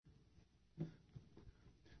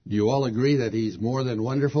Do you all agree that He's more than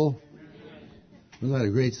wonderful? Wasn't that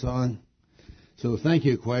a great song? So thank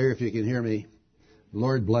you, choir, if you can hear me.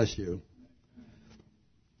 Lord bless you.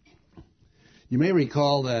 You may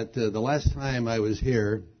recall that the last time I was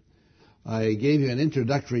here, I gave you an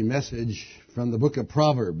introductory message from the book of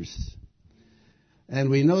Proverbs. And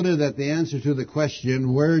we noted that the answer to the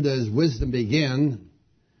question, where does wisdom begin?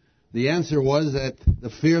 The answer was that the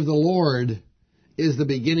fear of the Lord is the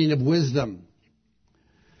beginning of wisdom.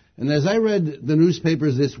 And as I read the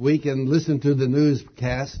newspapers this week and listened to the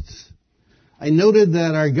newscasts, I noted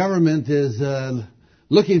that our government is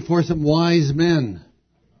looking for some wise men.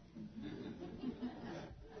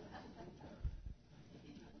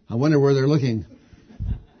 I wonder where they're looking.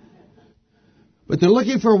 But they're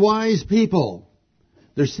looking for wise people.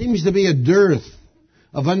 There seems to be a dearth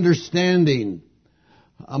of understanding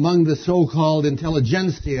among the so-called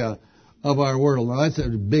intelligentsia of our world. Now that's a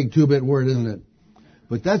big two-bit word, isn't it?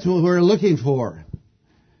 But that's what we're looking for,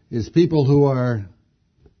 is people who are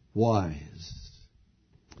wise.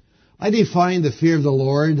 I define the fear of the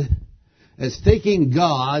Lord as taking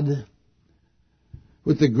God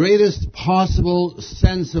with the greatest possible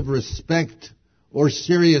sense of respect or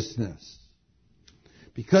seriousness.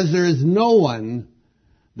 Because there is no one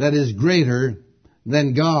that is greater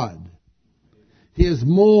than God. He is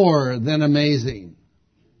more than amazing.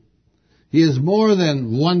 He is more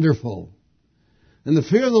than wonderful. And the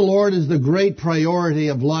fear of the Lord is the great priority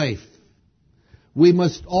of life. We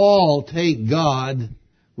must all take God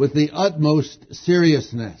with the utmost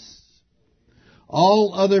seriousness.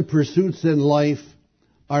 All other pursuits in life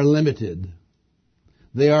are limited.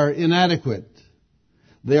 They are inadequate.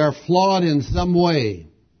 They are flawed in some way.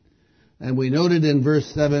 And we noted in verse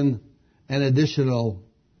 7 an additional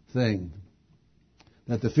thing.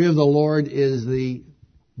 That the fear of the Lord is the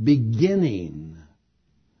beginning.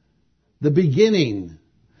 The beginning.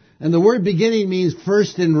 And the word beginning means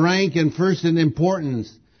first in rank and first in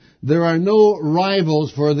importance. There are no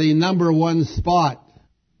rivals for the number one spot.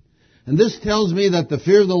 And this tells me that the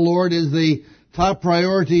fear of the Lord is the top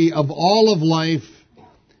priority of all of life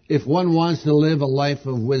if one wants to live a life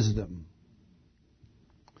of wisdom.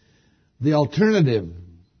 The alternative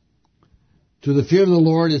to the fear of the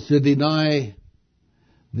Lord is to deny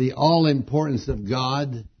the all-importance of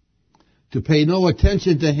God, to pay no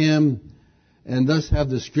attention to Him, and thus have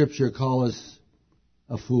the Scripture call us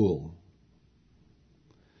a fool.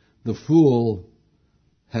 The fool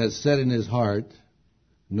has said in his heart,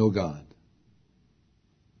 no God.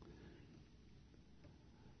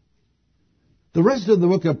 The rest of the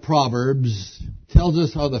book of Proverbs tells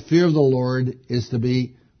us how the fear of the Lord is to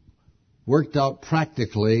be worked out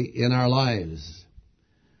practically in our lives.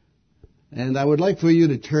 And I would like for you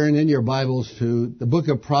to turn in your Bibles to the book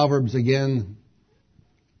of Proverbs again,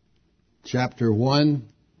 chapter 1,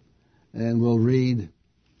 and we'll read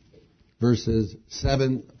verses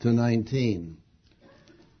 7 to 19.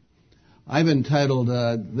 I've entitled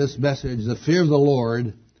this message, The Fear of the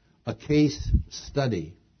Lord, a Case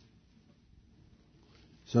Study.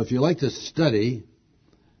 So if you like to study,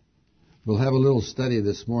 we'll have a little study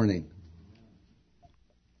this morning.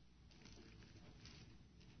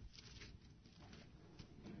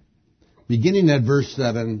 Beginning at verse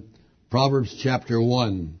 7, Proverbs chapter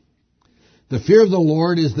 1. The fear of the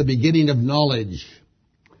Lord is the beginning of knowledge,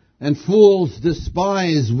 and fools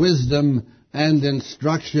despise wisdom and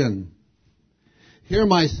instruction. Hear,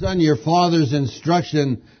 my son, your father's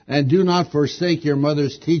instruction, and do not forsake your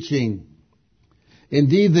mother's teaching.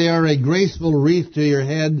 Indeed, they are a graceful wreath to your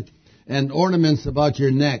head and ornaments about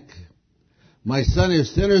your neck. My son, if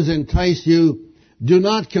sinners entice you, do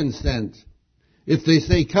not consent. If they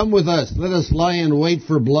say, come with us, let us lie in wait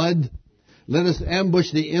for blood. Let us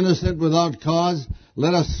ambush the innocent without cause.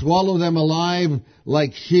 Let us swallow them alive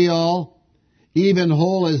like Sheol, even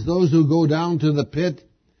whole as those who go down to the pit.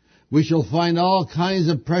 We shall find all kinds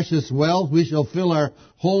of precious wealth. We shall fill our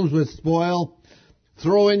homes with spoil.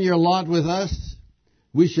 Throw in your lot with us.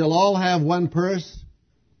 We shall all have one purse.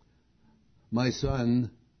 My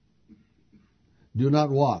son, do not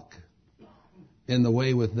walk in the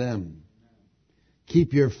way with them.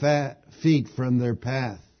 Keep your feet from their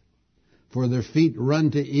path, for their feet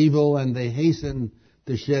run to evil and they hasten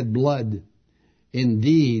to shed blood.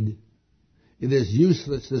 Indeed, it is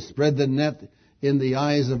useless to spread the net in the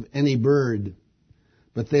eyes of any bird,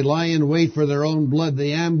 but they lie in wait for their own blood.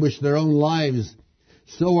 They ambush their own lives.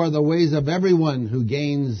 So are the ways of everyone who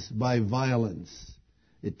gains by violence.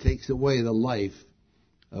 It takes away the life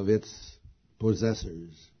of its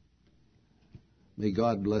possessors. May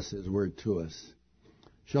God bless His word to us.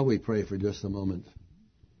 Shall we pray for just a moment?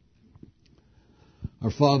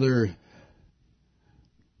 Our Father,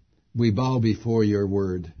 we bow before your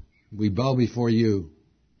word. We bow before you.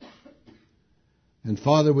 And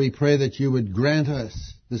Father, we pray that you would grant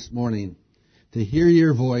us this morning to hear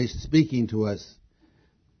your voice speaking to us,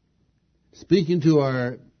 speaking to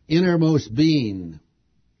our innermost being.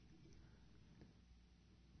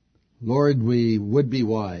 Lord, we would be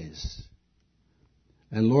wise.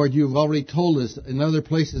 And Lord, you've already told us in other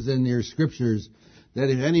places in your scriptures that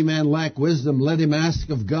if any man lack wisdom, let him ask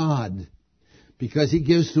of God, because he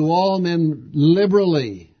gives to all men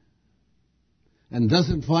liberally and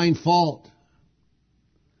doesn't find fault.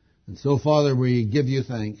 And so, Father, we give you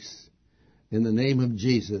thanks in the name of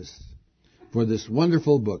Jesus for this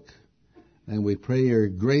wonderful book. And we pray your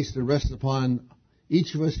grace to rest upon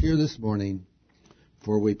each of us here this morning.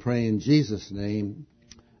 For we pray in Jesus' name,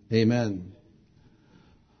 amen.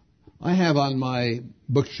 I have on my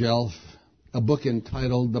bookshelf a book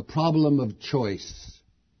entitled The Problem of Choice.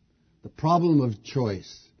 The Problem of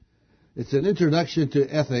Choice. It's an introduction to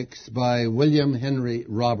ethics by William Henry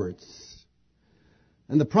Roberts.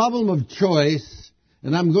 And the problem of choice,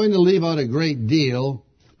 and I'm going to leave out a great deal,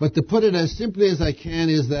 but to put it as simply as I can,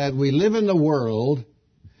 is that we live in a world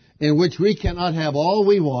in which we cannot have all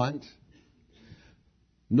we want,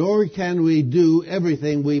 nor can we do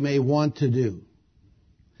everything we may want to do.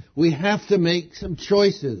 We have to make some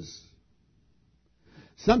choices.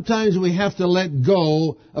 Sometimes we have to let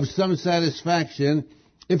go of some satisfaction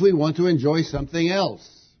if we want to enjoy something else.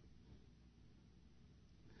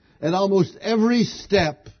 At almost every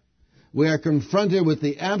step, we are confronted with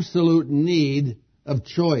the absolute need of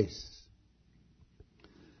choice.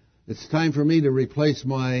 It's time for me to replace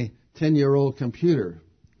my 10-year-old computer.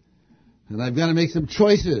 And I've got to make some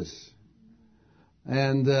choices.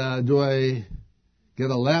 And do I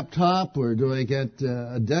get a laptop or do I get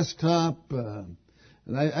a desktop? And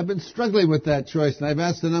I've been struggling with that choice, and I've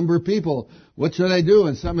asked a number of people, what should I do?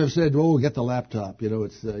 And some have said, oh, get the laptop. You know,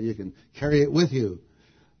 it's you can carry it with you.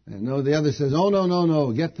 And no, the other says, oh,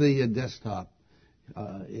 no, get the desktop.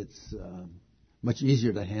 It's much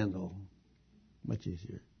easier to handle. Much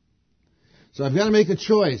easier. So I've got to make a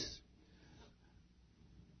choice.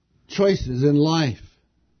 Choices in life.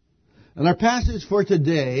 And our passage for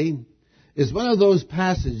today is one of those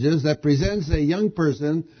passages that presents a young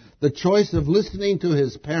person the choice of listening to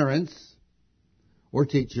his parents or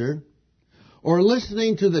teacher, or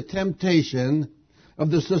listening to the temptation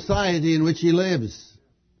of the society in which he lives.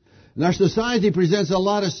 And our society presents a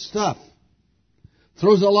lot of stuff,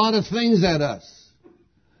 throws a lot of things at us.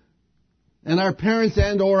 And our parents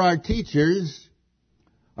and or our teachers,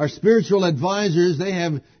 our spiritual advisors, they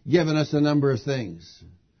have given us a number of things.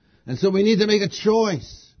 And so we need to make a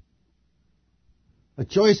choice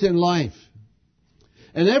in life.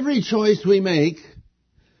 And every choice we make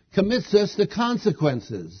commits us to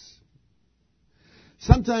consequences.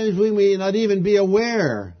 Sometimes we may not even be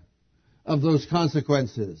aware of those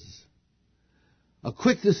consequences. A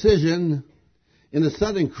quick decision in a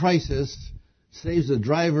sudden crisis saves the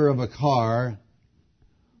driver of a car,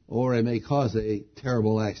 or it may cause a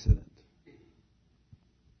terrible accident.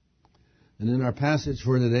 And in our passage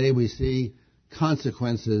for today, we see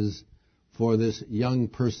consequences for this young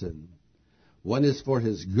person. One is for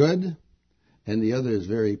his good, and the other is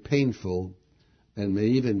very painful and may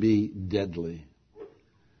even be deadly.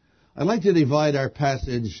 I'd like to divide our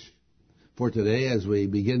passage for today as we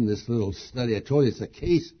begin this little study. I told you it's a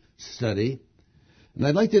case study. And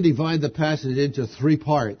I'd like to divide the passage into three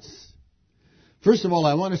parts. First of all,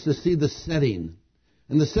 I want us to see the setting.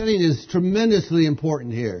 And the setting is tremendously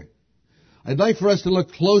important here. I'd like for us to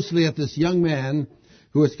look closely at this young man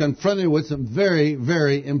who is confronted with some very,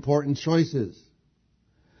 very important choices.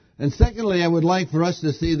 And secondly, I would like for us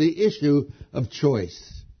to see the issue of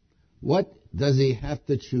choice. What does he have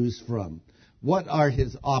to choose from? What are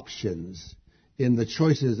his options in the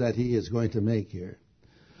choices that he is going to make here?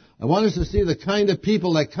 I want us to see the kind of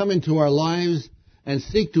people that come into our lives and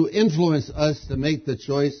seek to influence us to make the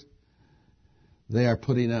choice they are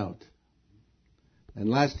putting out. And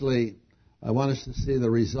lastly, I want us to see the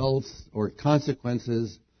results or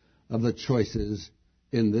consequences of the choices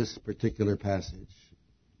in this particular passage.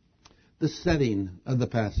 The setting of the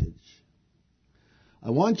passage. I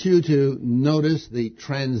want you to notice the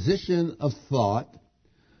transition of thought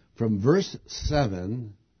from verse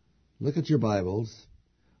 7. Look at your Bibles.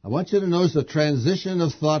 I want you to notice the transition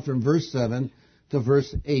of thought from verse 7 to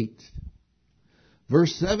verse 8.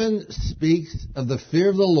 Verse 7 speaks of the fear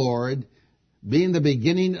of the Lord being the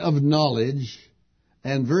beginning of knowledge,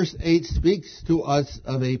 and verse 8 speaks to us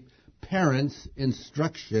of a parent's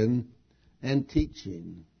instruction and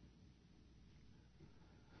teaching.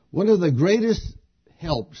 One of the greatest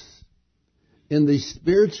helps in the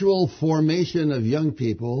spiritual formation of young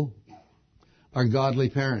people are godly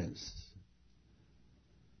parents.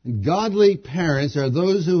 And godly parents are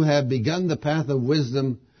those who have begun the path of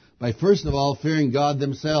wisdom by first of all fearing God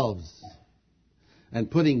themselves and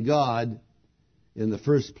putting God in the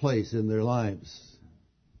first place in their lives.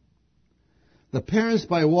 The parents,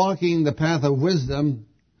 by walking the path of wisdom,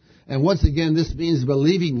 and once again this means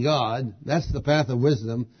believing God, that's the path of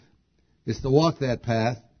wisdom, is to walk that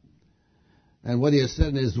path, and what He has said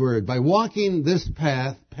in His Word. By walking this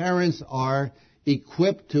path, parents are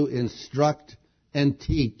equipped to instruct and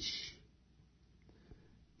teach.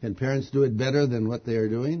 Can parents do it better than what they are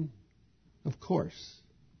doing? Of course.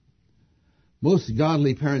 Most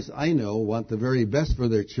godly parents I know want the very best for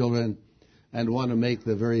their children and want to make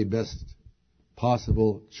the very best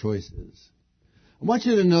possible choices. I want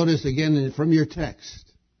you to notice again from your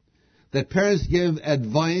text that parents give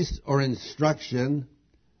advice or instruction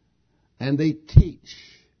and they teach.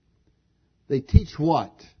 They teach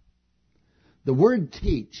what? The word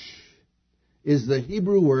teach is the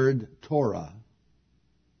Hebrew word Torah.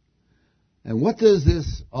 And what does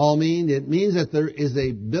this all mean? It means that there is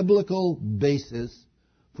a biblical basis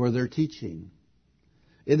for their teaching.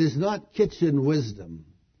 It is not kitchen wisdom.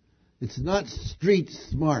 It's not street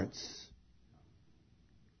smarts.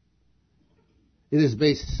 It is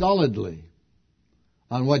based solidly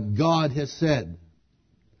on what God has said.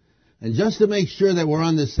 And just to make sure that we're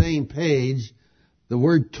on the same page, the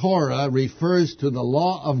word Torah refers to the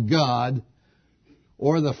law of God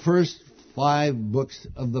or the first 5 books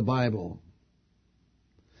of the Bible.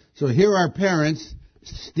 So here are parents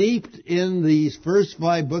steeped in these first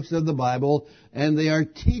 5 books of the Bible, and they are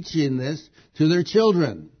teaching this to their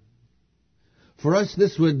children. For us,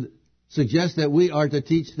 this would suggest that we are to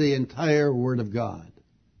teach the entire Word of God.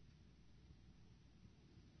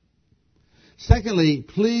 Secondly,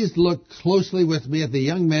 please look closely with me at the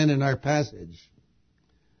young man in our passage.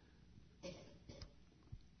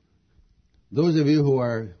 Those of you who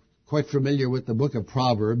are quite familiar with the book of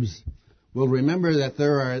Proverbs will remember that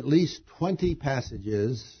there are at least 20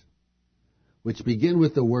 passages which begin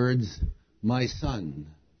with the words, my son.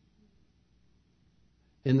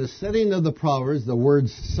 In the setting of the Proverbs, the word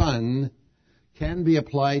son can be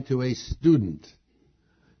applied to a student,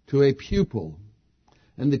 to a pupil.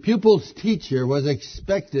 And the pupil's teacher was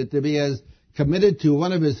expected to be as committed to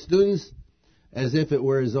one of his students as if it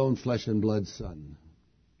were his own flesh and blood son.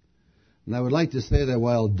 And I would like to say that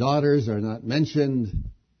while daughters are not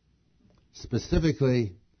mentioned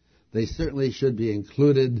specifically, they certainly should be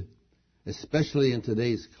included, especially in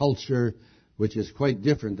today's culture, which is quite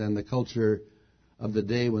different than the culture of the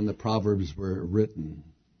day when the Proverbs were written.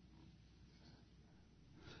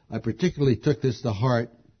 I particularly took this to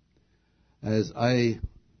heart as I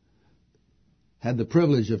had the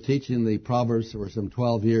privilege of teaching the Proverbs for some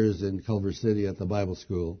 12 years in Culver City at the Bible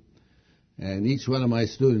school. And each one of my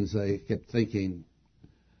students, I kept thinking,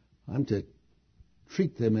 I'm to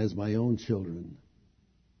treat them as my own children.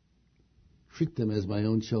 Treat them as my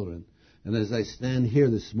own children. And as I stand here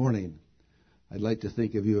this morning, I'd like to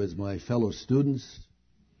think of you as my fellow students,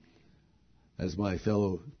 as my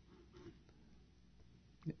fellow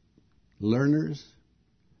learners.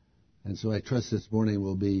 And so I trust this morning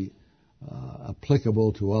will be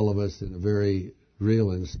applicable to all of us in a very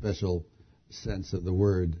real and special sense of the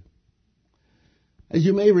word. As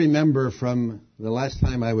you may remember from the last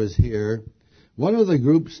time I was here, one of the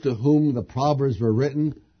groups to whom the Proverbs were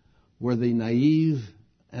written were the naive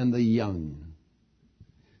and the young.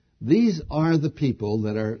 These are the people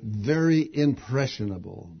that are very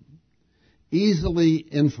impressionable, easily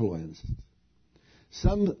influenced.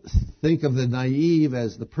 Some think of the naive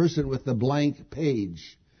as the person with the blank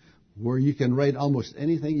page, where you can write almost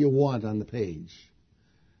anything you want on the page,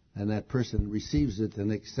 and that person receives it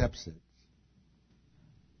and accepts it.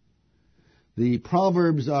 The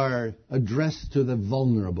Proverbs are addressed to the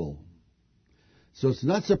vulnerable. So it's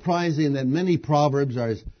not surprising that many Proverbs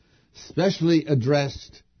are specially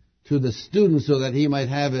addressed to the student so that he might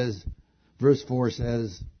have, as verse 4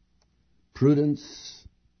 says, prudence,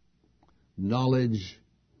 knowledge,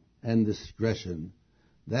 and discretion.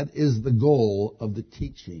 That is the goal of the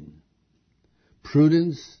teaching.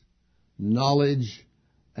 Prudence, knowledge,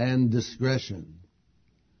 and discretion.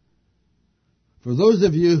 For those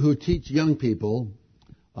of you who teach young people,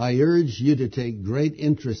 I urge you to take great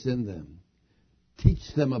interest in them.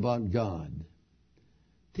 Teach them about God.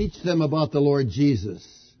 Teach them about the Lord Jesus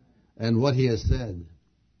and what He has said.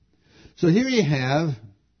 So here you have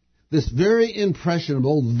this very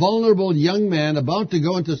impressionable, vulnerable young man about to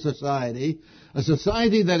go into society, a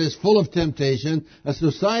society that is full of temptation, a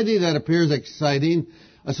society that appears exciting,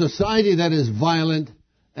 a society that is violent,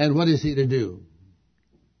 and what is he to do?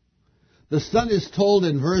 The son is told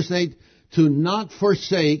in verse 8 to not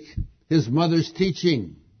forsake his mother's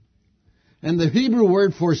teaching. And the Hebrew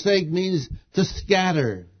word forsake means to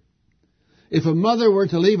scatter. If a mother were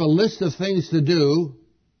to leave a list of things to do,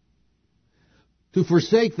 to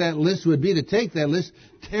forsake that list would be to take that list,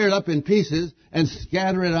 tear it up in pieces, and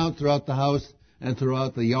scatter it out throughout the house and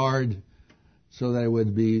throughout the yard so that it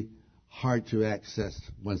would be hard to access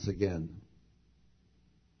once again.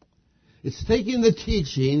 It's taking the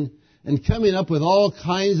teaching and coming up with all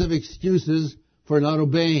kinds of excuses for not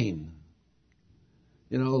obeying.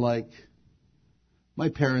 You know, like, my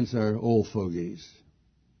parents are old fogies.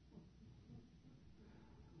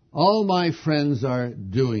 All my friends are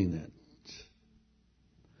doing it.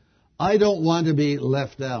 I don't want to be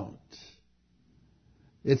left out.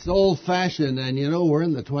 It's old-fashioned, and you know, we're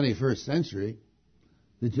in the 21st century.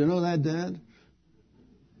 Did you know that, Dad?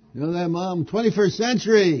 You know that, Mom? 21st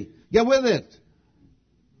century! Get with it!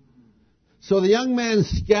 So the young man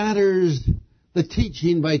scatters the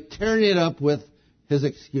teaching by tearing it up with his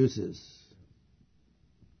excuses.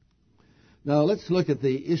 Now let's look at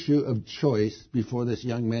the issue of choice before this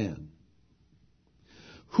young man.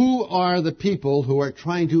 Who are the people who are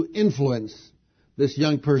trying to influence this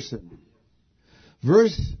young person?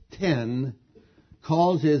 Verse 10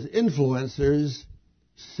 calls his influencers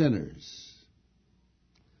sinners.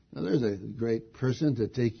 Now there's a great person to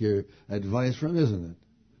take your advice from, isn't it?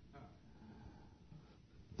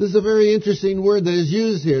 This is a very interesting word that is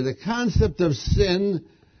used here. The concept of sin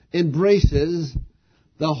embraces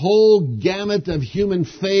the whole gamut of human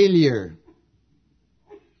failure.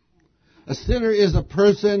 A sinner is a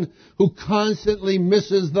person who constantly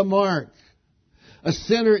misses the mark. A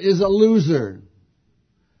sinner is a loser.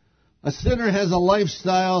 A sinner has a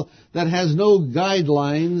lifestyle that has no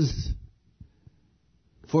guidelines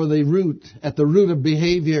for the root, at the root of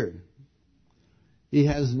behavior. He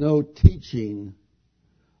has no teaching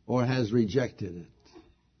or has rejected it.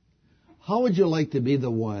 How would you like to be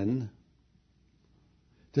the one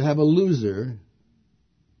to have a loser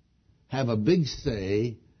have a big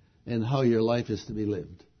say in how your life is to be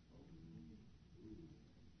lived?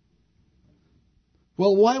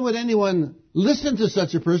 Well, why would anyone listen to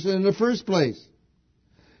such a person in the first place?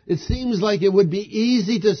 It seems like it would be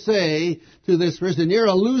easy to say to this person, you're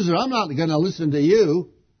a loser, I'm not going to listen to you.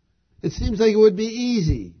 It seems like it would be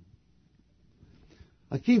easy.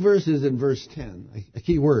 A key verse is in verse 10. A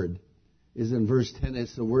key word is in verse 10.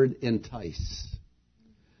 It's the word entice.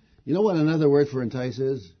 You know what another word for entice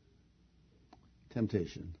is?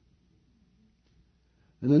 Temptation.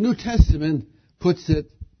 And the New Testament puts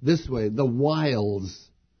it this way, the wiles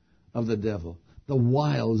of the devil. The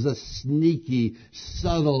wiles, the sneaky,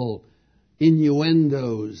 subtle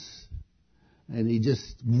innuendos. And he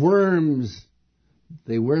just worms,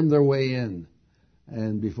 they worm their way in.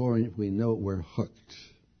 And before we know it, we're hooked.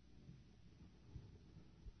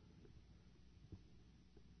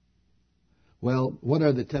 Well, what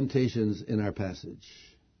are the temptations in our passage?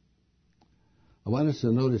 I want us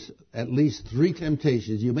to notice at least 3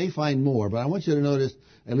 temptations. You may find more, but I want you to notice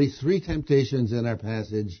at least 3 temptations in our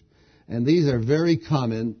passage. And these are very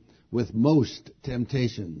common with most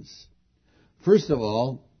temptations. First of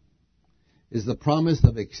all is the promise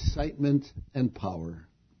of excitement and power.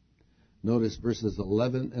 Notice verses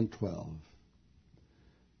 11 and 12.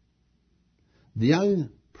 The young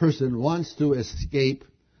person wants to escape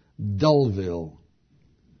Dullville.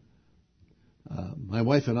 My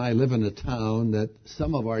wife and I live in a town that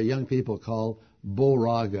some of our young people call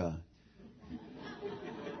Boraga.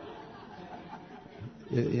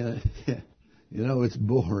 You know, it's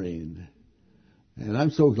boring. And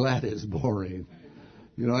I'm so glad it's boring.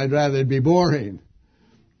 You know, I'd rather it be boring.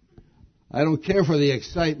 I don't care for the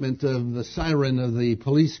excitement of the siren of the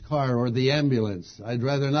police car or the ambulance. I'd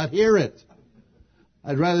rather not hear it.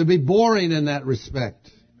 I'd rather be boring in that respect.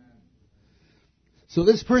 So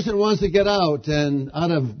this person wants to get out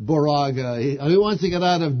of Boraga. He wants to get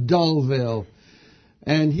out of Dullville.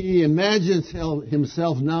 And he imagines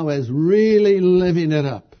himself now as really living it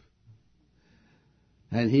up.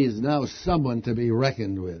 And he is now someone to be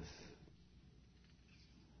reckoned with.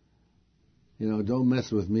 You know, don't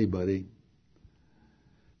mess with me, buddy.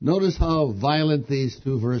 Notice how violent these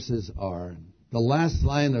 2 verses are. The last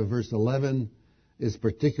line of verse 11 is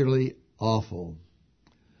particularly awful.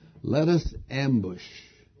 Let us ambush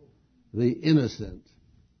the innocent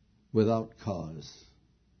without cause.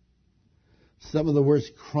 Some of the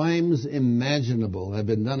worst crimes imaginable have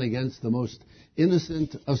been done against the most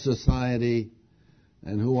innocent of society.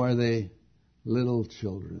 And who are they? Little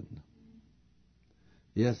children.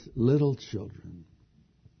 Yes, little children.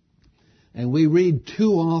 And we read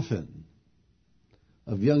too often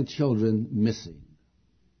of young children missing.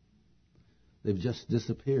 They've just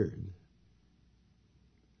disappeared.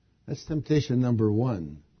 That's temptation number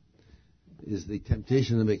one, is the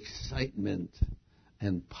temptation of excitement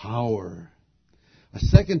and power. A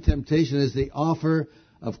second temptation is the offer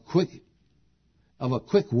of a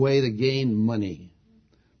quick way to gain money.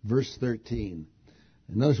 Verse 13.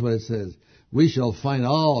 And notice what it says. We shall find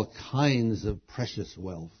all kinds of precious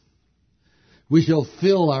wealth. We shall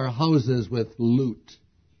fill our houses with loot.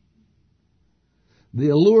 The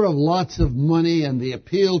allure of lots of money and the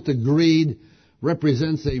appeal to greed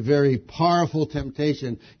represents a very powerful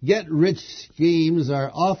temptation. Get-rich schemes are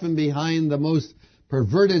often behind the most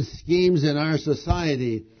perverted schemes in our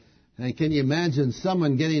society. And can you imagine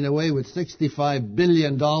someone getting away with $65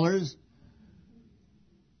 billion?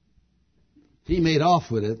 He made off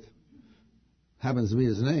with it. Happens to be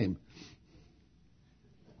his name.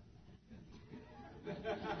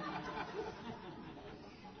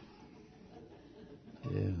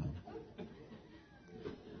 Yeah.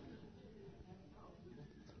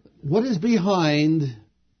 What is behind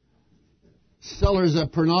sellers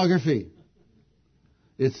of pornography?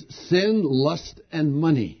 It's sin, lust, and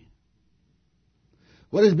money.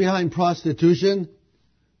 What is behind prostitution?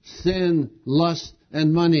 Sin, lust,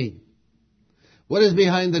 and money. What is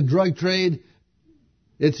behind the drug trade?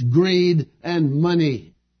 It's greed and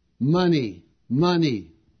money. Money. Money.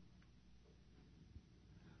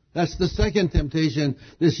 That's the second temptation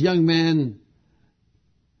this young man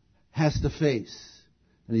has to face.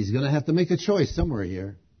 And he's going to have to make a choice somewhere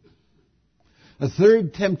here. A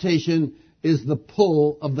third temptation is the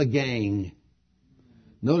pull of the gang.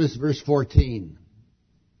 Notice verse 14.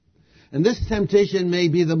 And this temptation may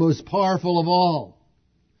be the most powerful of all.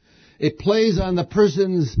 It plays on the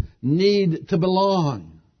person's need to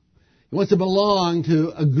belong. He wants to belong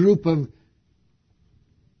to a group of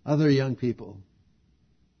other young people.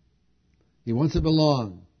 He wants to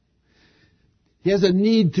belong. He has a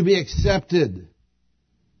need to be accepted.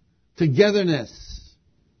 Togetherness.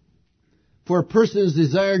 For a person's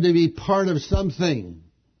desire to be part of something.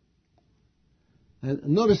 And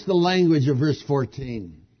notice the language of verse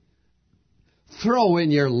 14. Throw in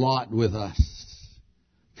your lot with us.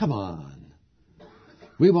 Come on.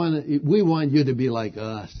 We want you to be like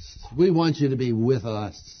us. We want you to be with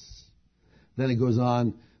us. Then it goes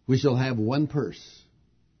on, we shall have one purse.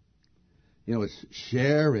 You know, it's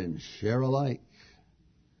share and share alike.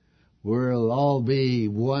 We'll all be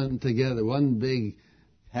one together, one big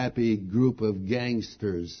happy group of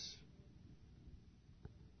gangsters.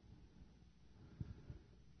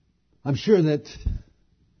 I'm sure that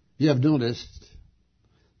you have noticed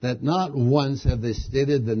that not once have they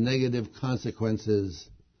stated the negative consequences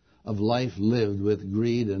of life lived with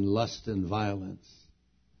greed and lust and violence.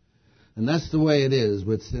 And that's the way it is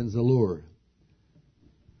with sin's allure.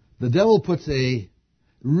 The devil puts a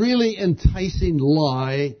really enticing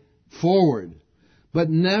lie forward, but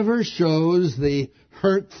never shows the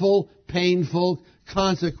hurtful, painful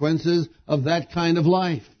consequences of that kind of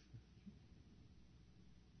life.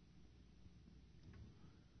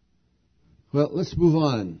 Well, let's move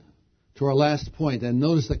on to our last point and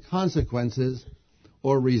notice the consequences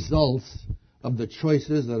or results of the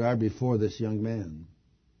choices that are before this young man.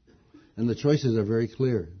 And the choices are very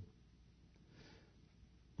clear.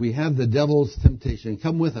 We have the devil's temptation.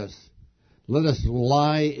 Come with us. Let us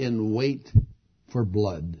lie in wait for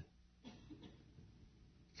blood.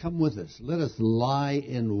 Come with us. Let us lie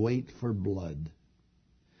in wait for blood.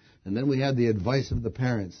 And then we have the advice of the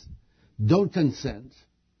parents. Don't consent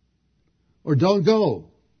or don't go.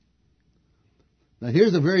 Now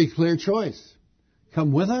here's a very clear choice.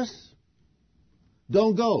 Come with us.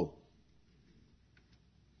 Don't go.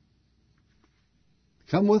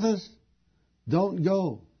 Come with us. Don't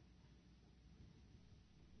go.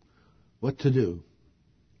 What to do?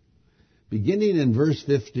 Beginning in verse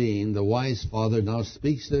 15, the wise father now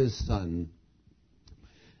speaks to his son,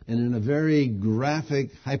 and in a very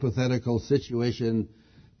graphic, hypothetical situation,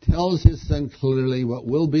 tells his son clearly what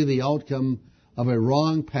will be the outcome of a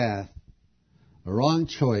wrong path, a wrong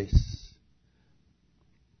choice.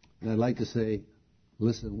 And I'd like to say,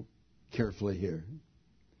 listen carefully here.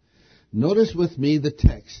 Notice with me the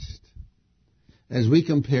text as we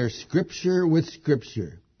compare Scripture with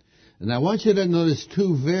Scripture. And I want you to notice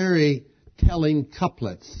two very telling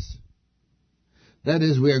couplets. That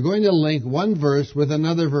is, we are going to link one verse with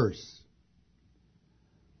another verse.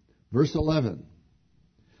 Verse 11.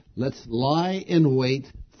 Let's lie in wait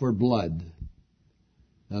for blood.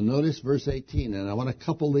 Now notice verse 18, and I want to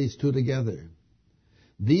couple these two together.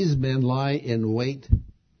 These men lie in wait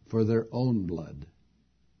for their own blood.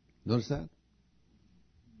 Notice that?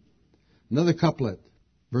 Another couplet,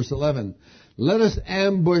 verse 11. Let us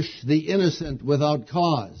ambush the innocent without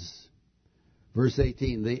cause. Verse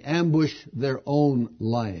 18. They ambush their own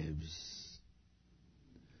lives.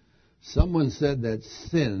 Someone said that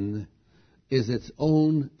sin is its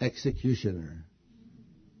own executioner.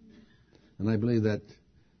 And I believe that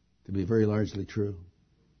to be very largely true.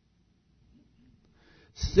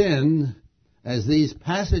 Sin, as these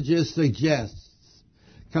passages suggest,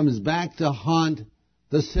 comes back to haunt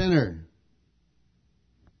the sinner.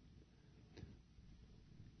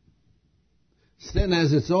 Sin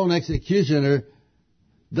as its own executioner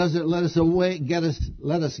doesn't let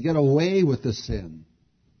us get away with the sin.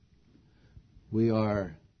 We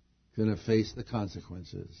are going to face the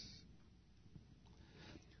consequences.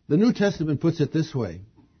 The New Testament puts it this way.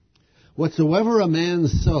 Whatsoever a man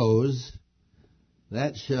sows,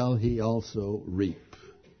 that shall he also reap.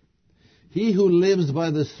 He who lives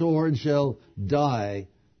by the sword shall die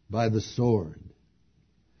by the sword.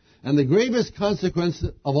 And the gravest consequence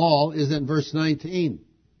of all is in verse 19.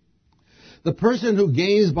 The person who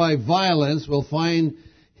gains by violence will find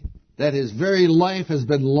that his very life has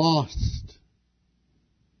been lost.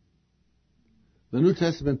 The New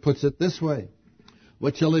Testament puts it this way.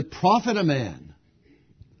 What shall it profit a man?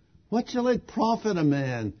 What shall it profit a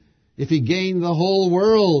man if he gain the whole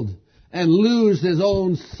world and lose his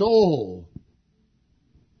own soul?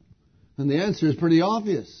 And the answer is pretty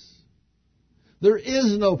obvious. There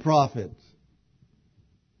is no profit.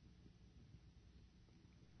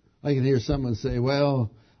 I can hear someone say,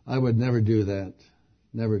 well, I would never do that.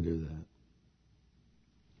 Never do that.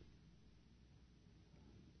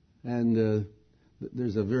 And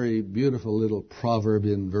there's a very beautiful little proverb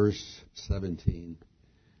in verse 17.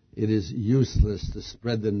 It is useless to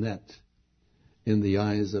spread the net in the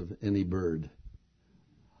eyes of any bird.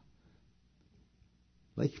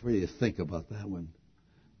 I'd like for you to think about that one.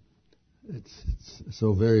 It's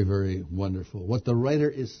so very, very wonderful. What the writer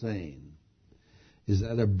is saying is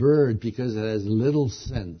that a bird, because it has little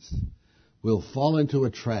sense, will fall into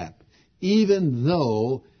a trap, even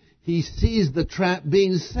though he sees the trap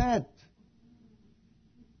being set.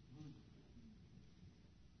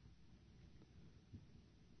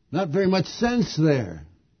 Not very much sense there.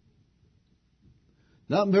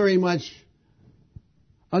 Not very much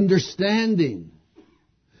understanding.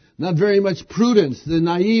 Not very much prudence. The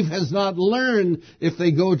naive has not learned if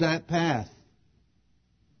they go that path.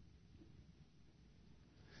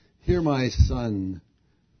 Hear, my son,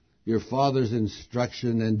 your father's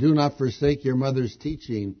instruction, and do not forsake your mother's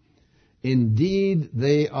teaching. Indeed,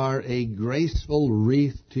 they are a graceful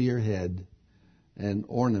wreath to your head and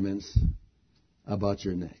ornaments about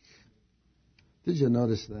your neck. Did you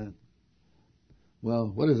notice that?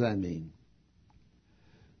 Well, what does that mean?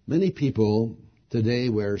 Many people today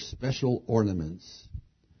wear special ornaments,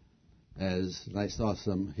 as I saw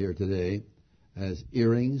some here today, as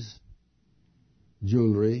earrings,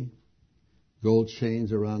 jewelry, gold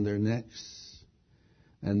chains around their necks,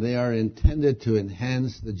 and they are intended to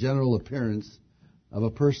enhance the general appearance of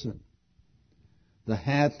a person. The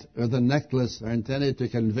hat or the necklace are intended to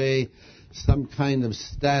convey some kind of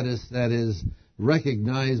status that is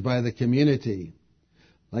recognized by the community,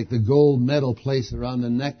 like the gold medal placed around the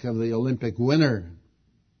neck of the Olympic winner.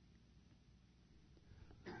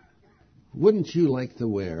 Wouldn't you like to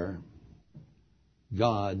wear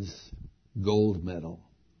God's gold medal?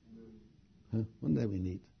 Huh? Wouldn't that be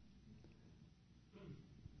neat?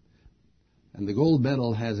 And the gold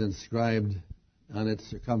medal has inscribed on its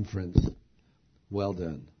circumference, well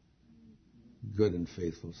done, good and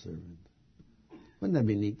faithful servant. Wouldn't that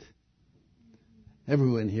be neat?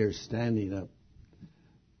 Everyone here standing up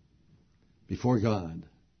before God,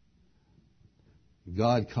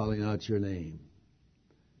 God calling out your name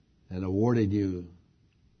and awarding you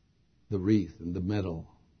the wreath and the medal.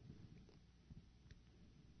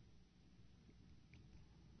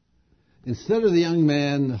 Instead of the young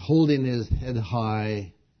man holding his head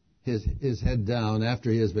high, his head down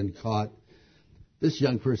after he has been caught, this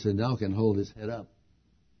young person now can hold his head up.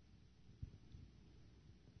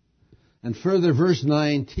 And further, verse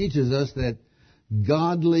 9 teaches us that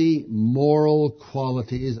godly moral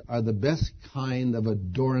qualities are the best kind of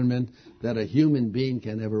adornment that a human being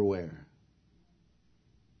can ever wear.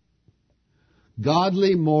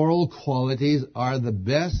 Godly moral qualities are the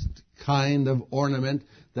best kind of ornament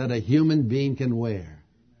that a human being can wear.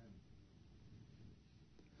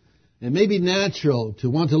 It may be natural to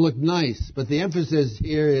want to look nice, but the emphasis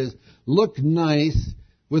here is look nice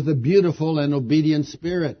with a beautiful and obedient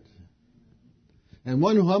spirit. And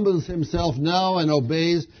one who humbles himself now and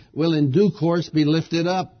obeys will in due course be lifted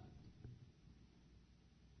up.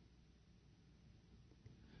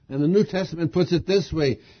 And the New Testament puts it this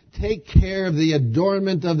way: take care of the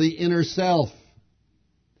adornment of the inner self,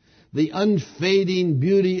 the unfading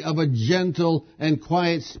beauty of a gentle and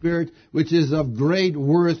quiet spirit, which is of great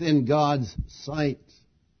worth in God's sight.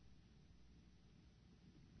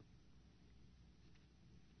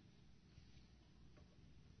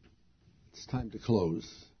 It's time to close.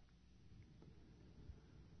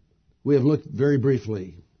 We have looked very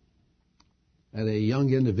briefly at a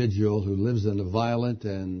young individual who lives in a violent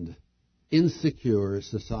and insecure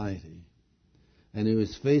society, and who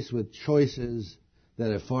is faced with choices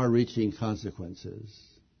that have far-reaching consequences.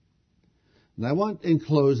 And I want, in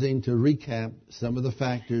closing, to recap some of the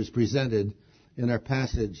factors presented in our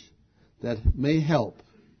passage that may help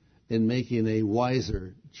in making a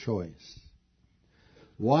wiser choice.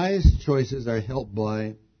 Wise choices are helped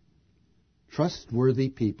by trustworthy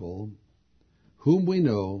people whom we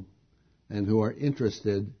know and who are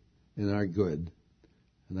interested in our good.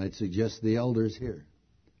 And I'd suggest the elders here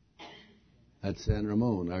at San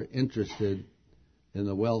Ramon are interested in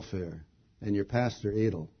the welfare, and your pastor,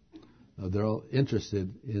 Adel. They're all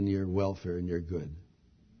interested in your welfare and your good.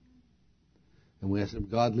 And we have some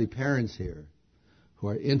godly parents here who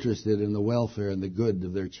are interested in the welfare and the good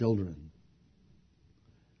of their children.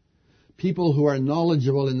 People who are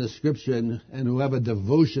knowledgeable in the Scripture and who have a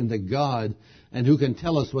devotion to God and who can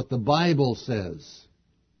tell us what the Bible says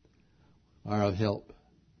are of help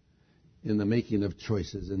in the making of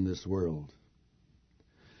choices in this world.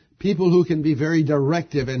 People who can be very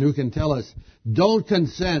directive and who can tell us, don't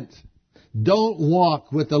consent, don't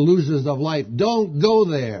walk with the losers of life, don't go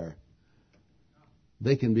there.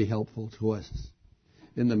 They can be helpful to us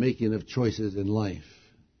in the making of choices in life.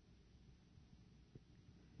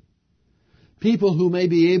 People who may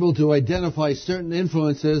be able to identify certain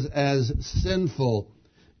influences as sinful,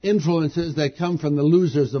 influences that come from the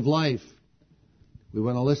losers of life. We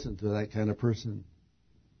want to listen to that kind of person.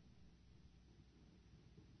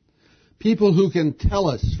 People who can tell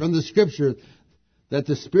us from the Scripture that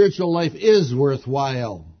the spiritual life is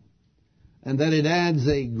worthwhile and that it adds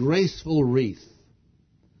a graceful wreath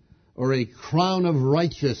or a crown of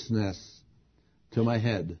righteousness to my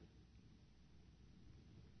head.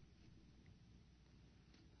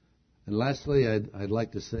 And lastly, I'd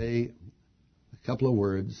like to say a couple of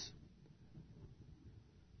words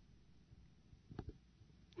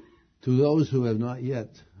to those who have not yet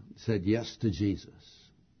said yes to Jesus,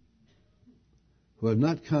 who have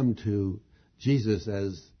not come to Jesus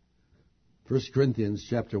as 1 Corinthians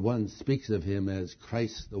chapter 1 speaks of him as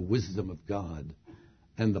Christ, the wisdom of God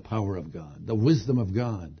and the power of God, the wisdom of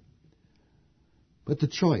God. But the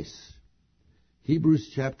choice,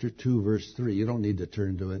 Hebrews chapter 2 verse 3, you don't need to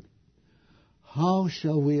turn to it. How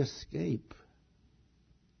shall we escape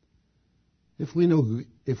if we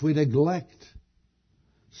neglect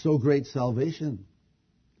so great salvation?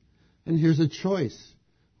 And here's a choice.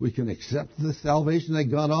 We can accept the salvation that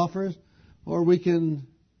God offers, or we can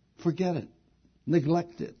forget it,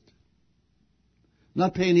 neglect it,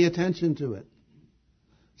 not pay any attention to it.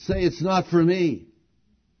 Say, it's not for me.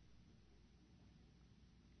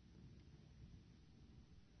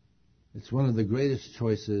 It's one of the greatest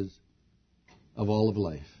choices of all of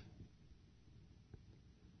life.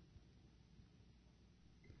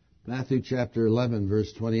 Matthew chapter 11,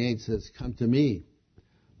 verse 28 says, come to me,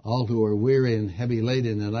 all who are weary and heavy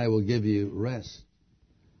laden, and I will give you rest.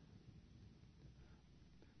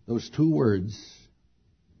 Those two words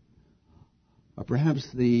are perhaps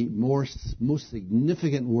the most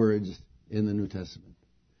significant words in the New Testament.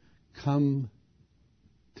 Come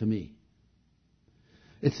to me.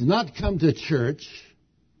 It's not come to church.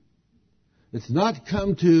 It's not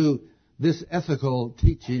come to this ethical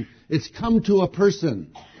teaching. It's come to a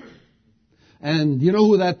person. And you know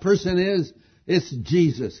who that person is? It's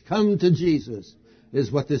Jesus. Come to Jesus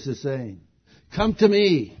is what this is saying. Come to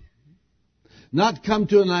me. Not come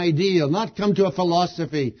to an ideal, not come to a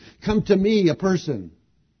philosophy. Come to me, a person.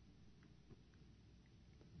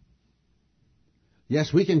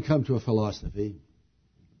 Yes, we can come to a philosophy,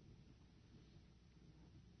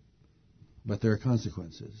 but there are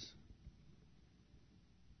consequences.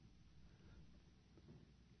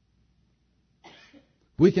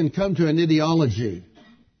 We can come to an ideology,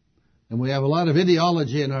 and we have a lot of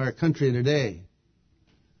ideology in our country today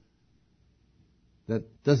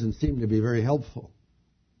that doesn't seem to be very helpful.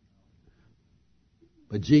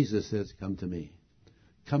 But Jesus says, come to me.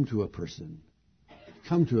 Come to a person.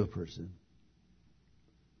 Come to a person.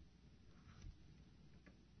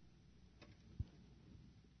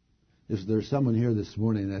 If there's someone here this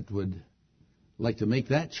morning that would like to make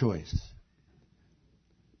that choice,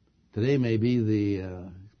 today may be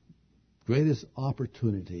the greatest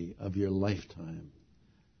opportunity of your lifetime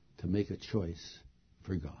to make a choice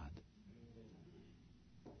for God.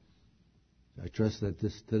 I trust that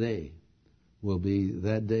this today will be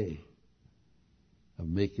that day of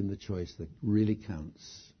making the choice that really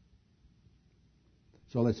counts.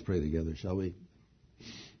 So let's pray together, shall we?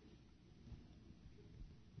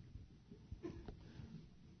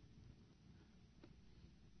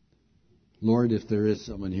 Lord, if there is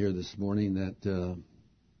someone here this morning that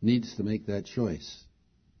needs to make that choice,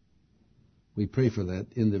 we pray for that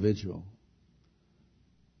individual.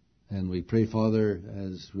 And we pray, Father,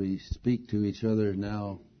 as we speak to each other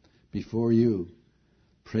now before you,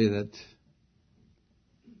 pray that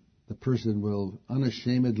the person will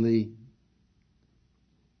unashamedly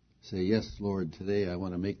say, yes, Lord, today I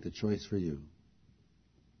want to make the choice for you.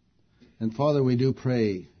 And Father, we do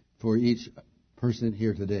pray for each person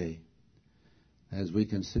here today as we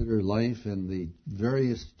consider life and the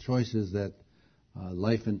various choices that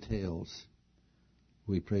life entails.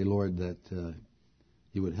 We pray, Lord, that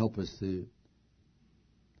you would help us to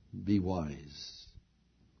be wise,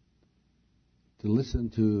 to listen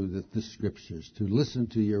to the Scriptures, to listen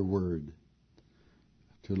to your word,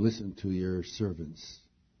 to listen to your servants.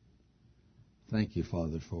 Thank you,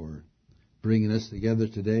 Father, for bringing us together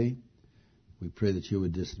today. We pray that you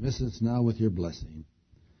would dismiss us now with your blessing,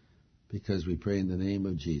 because we pray in the name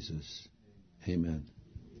of Jesus. Amen.